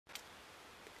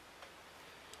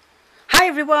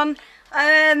everyone.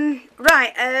 I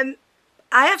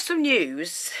have some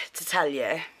news to tell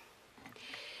you.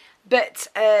 But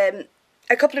a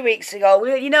couple of weeks ago,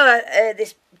 you know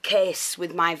this case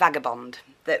with my vagabond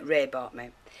that Ray bought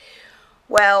me.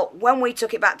 Well, when we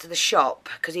took it back to the shop,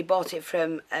 because he bought it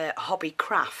from Hobby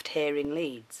Craft here in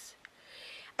Leeds.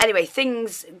 Anyway,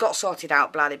 things got sorted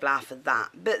out, blah, blah, blah, for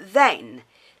that. But then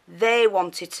they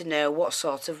wanted to know what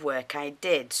sort of work I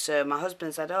did. So my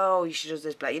husband said, oh, you should do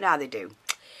this, blah. You know how they do.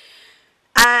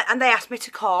 And they asked me to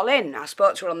call in. I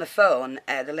spoke to her on the phone,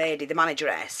 the lady, the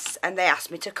manageress, and they asked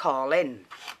me to call in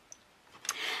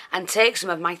and take some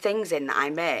of my things in that I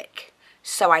make.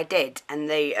 So I did, and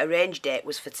the arranged date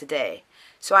was for today.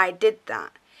 So I did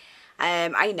that.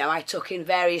 I took in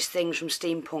various things from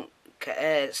steampunk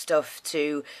stuff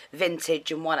to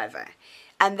vintage and whatever.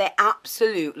 And they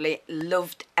absolutely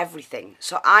loved everything.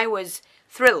 So I was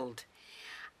thrilled.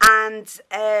 And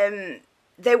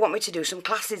they want me to do some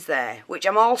classes there, which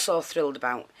I'm also thrilled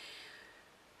about.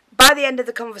 By the end of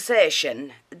the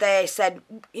conversation, they said,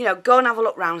 you know, go and have a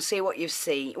look round, see what you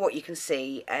can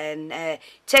see, and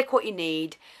take what you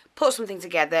need, put something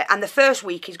together. And the first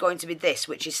week is going to be this,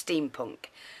 which is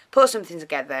steampunk. Put something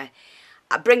together,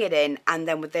 bring it in, and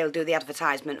then they'll do the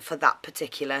advertisement for that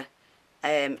particular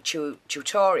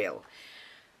tutorial.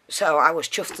 So I was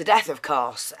chuffed to death, of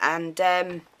course, and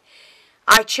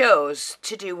I chose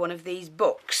to do one of these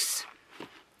books.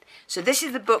 So this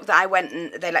is the book that I went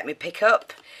and they let me pick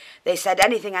up. They said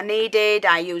anything I needed.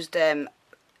 I used,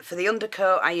 for the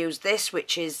undercoat, I used this,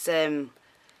 which is the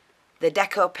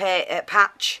deco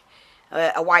patch,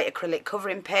 a white acrylic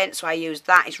covering paint, so I used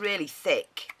that. It's really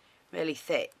thick, really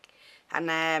thick. And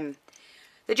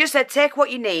they just said, take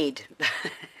what you need.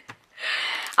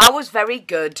 I was very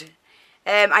good.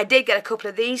 I did get a couple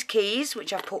of these keys,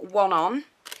 which I put one on.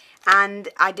 And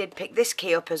I did pick this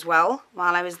key up as well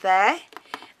while I was there.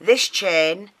 This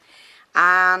chain.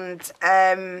 And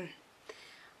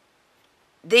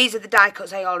these are the die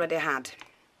cuts I already had.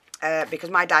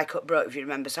 Because my die cut broke, if you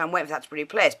remember. So I'm waiting for that to be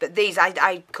replaced. But these,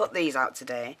 I cut these out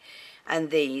today. And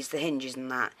these, the hinges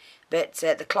and that. But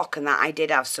the clock and that, I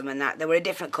did have some and that. They were a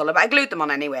different colour. But I glued them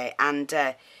on anyway. And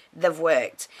they've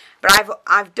worked. But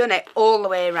I've done it all the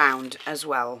way around as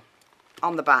well.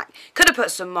 On the back. Could have put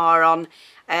some more on.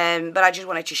 But I just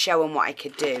wanted to show them what I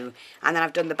could do. And then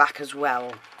I've done the back as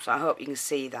well. So I hope you can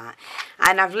see that.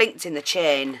 And I've linked in the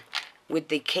chain with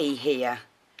the key here.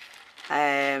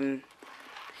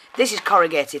 This is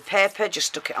corrugated paper. Just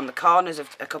stuck it on the corners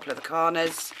of a couple of the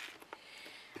corners.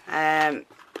 And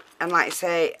like I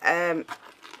say,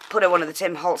 put one of the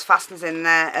Tim Holtz fasteners in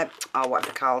there. Or whatever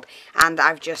they're called. And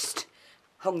I've just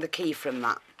hung the key from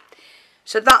that.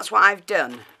 So that's what I've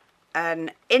done.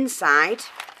 And inside...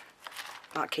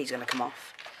 that key's going to come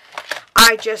off.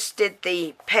 I just did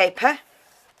the paper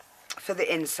for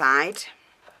the inside.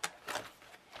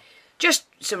 Just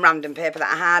some random paper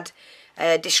that I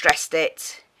had. Distressed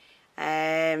it.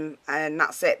 And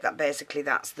that's it.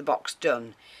 That's the box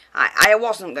done. I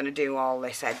wasn't going to do all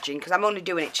this edging because I'm only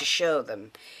doing it to show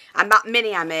them. And that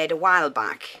mini I made a while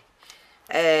back.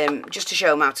 Just to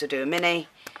show them how to do a mini.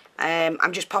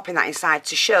 I'm just popping that inside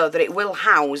to show that it will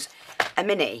house a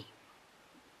mini.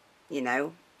 You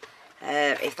know,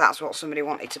 if that's what somebody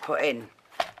wanted to put in.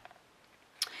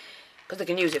 Because they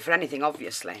can use it for anything,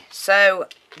 obviously. So,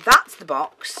 that's the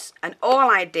box. And all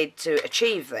I did to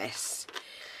achieve this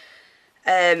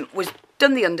was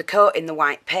done the undercoat in the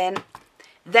white paint.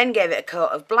 Then gave it a coat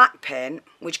of black paint,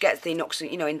 which gets the nooks,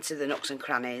 you know, into the nooks and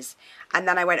crannies. And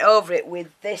then I went over it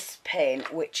with this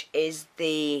paint, which is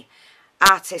the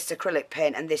artist acrylic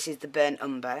paint. And this is the burnt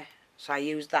umber. So I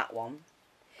used that one.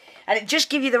 And it just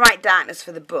gives you the right darkness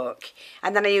for the book.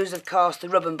 And then I used, of course, the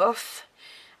rub and buff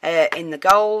in the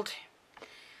gold.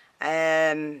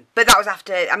 But that was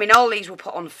after, I mean, all these were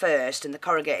put on first, and the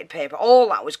corrugated paper, all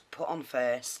that was put on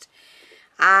first.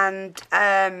 And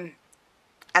then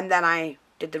I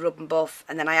did the rub and buff,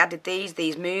 and then I added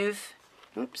these move.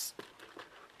 Oops.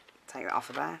 Take that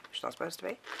off of there, which is not supposed to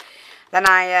be. Then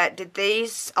I did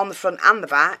these on the front and the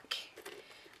back.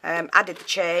 Added the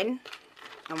chain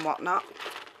and whatnot.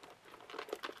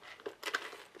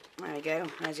 There we go,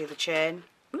 there's the other chain.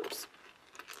 Oops.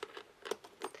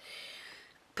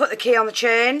 Put the key on the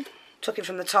chain, took it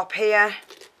from the top here,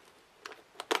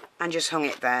 and just hung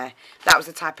it there. That was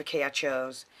the type of key I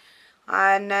chose.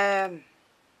 And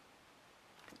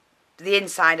the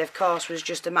inside, of course, was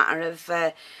just a matter of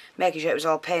making sure it was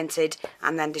all painted,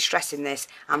 and then distressing this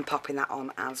and popping that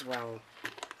on as well.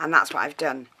 And that's what I've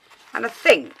done. And I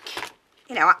think,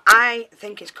 you know, I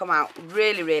think it's come out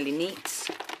really, really neat.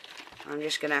 I'm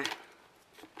just going to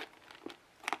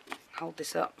hold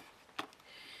this up.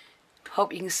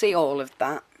 Hope you can see all of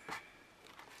that.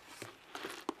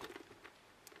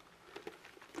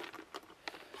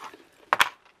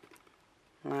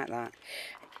 Like that.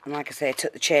 And like I say, I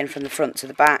took the chain from the front to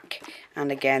the back,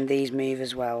 and again these move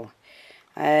as well.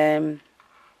 So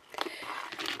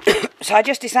I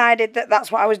just decided that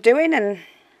that's what I was doing, and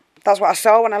that's what I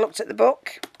saw when I looked at the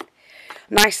book.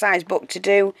 Nice size book to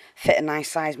do, fit a nice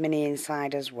size mini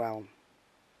inside as well.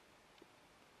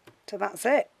 So that's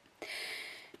it.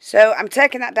 So I'm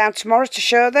taking that down tomorrow to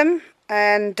show them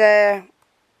and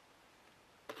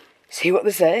see what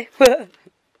they say.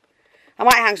 I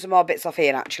might hang some more bits off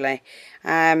here actually,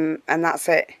 and that's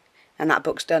it, and that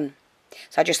book's done.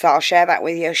 So I just thought I'll share that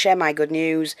with you, share my good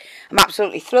news. I'm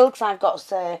absolutely thrilled because I've got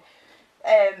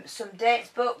some dates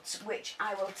booked which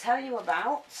I will tell you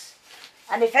about.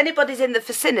 And if anybody's in the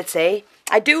vicinity,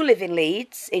 I do live in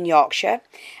Leeds in Yorkshire.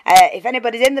 If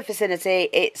anybody's in the vicinity,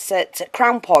 it's at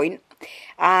Crown Point,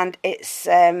 and it's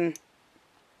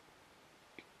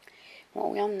what are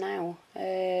we on now?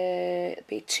 It'll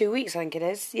be 2 weeks, I think it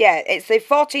is. Yeah, it's the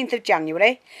 14th of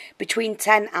January, between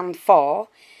 10 and 4.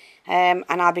 And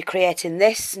I'll be creating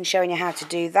this and showing you how to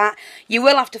do that. You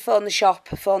will have to phone the shop,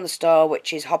 phone the store,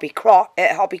 which is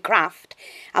Hobbycraft,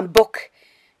 and book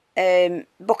it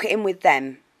in with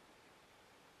them.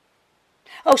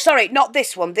 Oh, sorry, not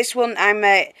this one. This one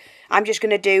I'm just going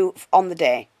to do on the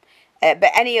day.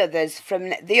 But any others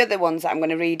from the other ones that I'm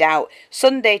going to read out.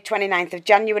 Sunday, 29th of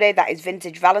January, that is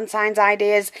Vintage Valentine's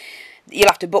Ideas. You'll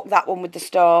have to book that one with the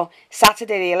store.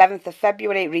 Saturday, the 11th of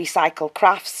February, Recycle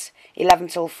Crafts, 11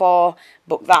 till 4.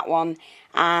 Book that one.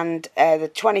 And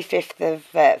the 25th of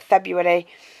February,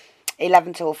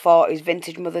 11 till 4, is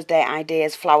Vintage Mother's Day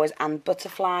Ideas, Flowers and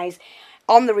Butterflies.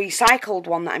 On the recycled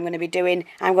one that I'm going to be doing,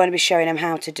 I'm going to be showing them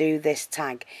how to do this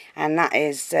tag. And that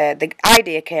is, the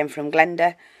idea came from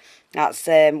Glenda. That's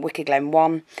Wicked Glen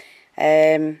 1.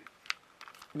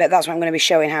 But that's what I'm going to be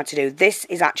showing how to do. This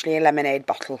is actually a lemonade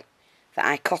bottle that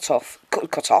I cut off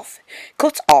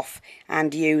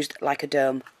and used like a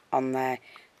dome on there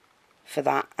for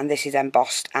that. And this is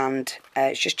embossed, and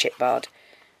it's just chipboard.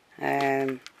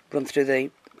 Run through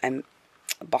the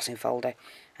embossing folder,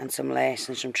 and some lace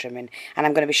and some trimming. And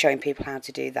I'm going to be showing people how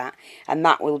to do that. And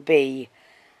that will be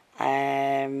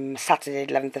Saturday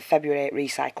 11th of February at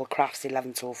Recycle Crafts,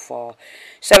 11 till 4.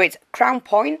 So it's Crown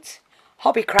Point,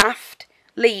 Hobbycraft,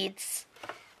 Leeds.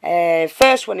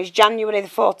 First one is January the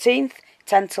 14th,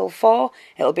 10 till 4.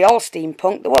 It'll be all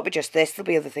steampunk. There won't be just this, there'll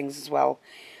be other things as well.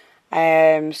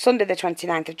 Sunday the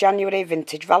 29th of January,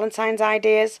 Vintage Valentine's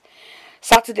Ideas.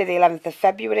 Saturday the 11th of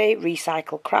February,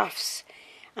 Recycle Crafts.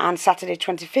 And Saturday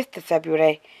 25th of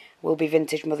February will be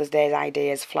Vintage Mother's Day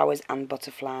Ideas, Flowers and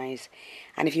Butterflies.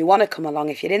 And if you want to come along,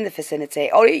 if you're in the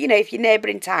vicinity, or if you're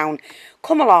neighbouring town,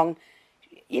 come along.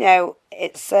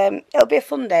 It's it'll be a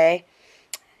fun day.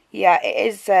 Yeah, it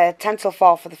is 10 till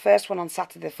 4 for the first one on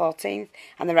Saturday the 14th,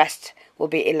 and the rest will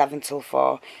be 11 till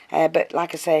 4. But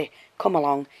like I say, come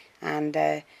along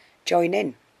and join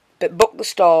in. But book the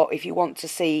store if you want to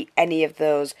see any of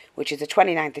those, which is the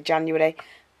 29th of January,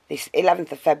 the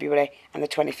 11th of February, and the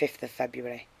 25th of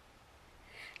February.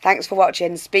 Thanks for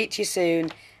watching. Speak to you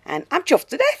soon. And I'm chuffed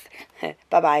to death.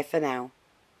 Bye-bye for now.